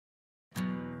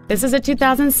This is a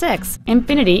 2006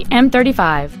 Infiniti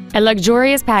M35, a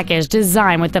luxurious package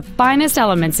designed with the finest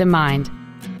elements in mind.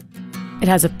 It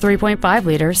has a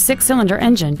 3.5-liter six-cylinder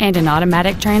engine and an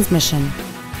automatic transmission.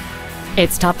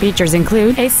 Its top features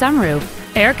include a sunroof,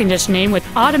 air conditioning with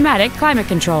automatic climate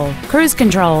control, cruise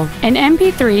control, an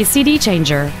MP3 CD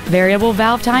changer, variable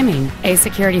valve timing, a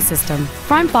security system,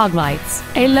 front fog lights,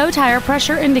 a low tire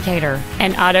pressure indicator,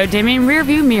 an auto-dimming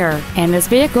rearview mirror, and this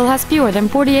vehicle has fewer than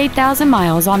 48,000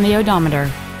 miles on the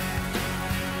odometer.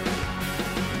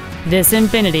 This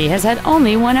Infiniti has had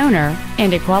only one owner,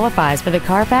 and it qualifies for the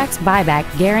Carfax buyback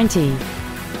guarantee.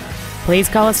 Please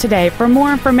call us today for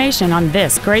more information on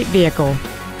this great vehicle.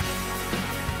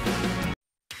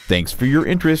 Thanks for your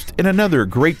interest in another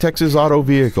great Texas Auto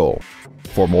vehicle.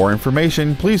 For more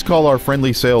information, please call our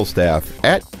friendly sales staff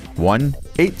at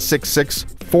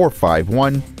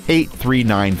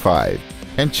 1-866-451-8395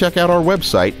 and check out our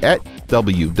website at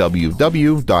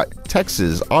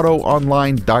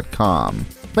www.texasautoonline.com.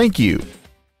 Thank you.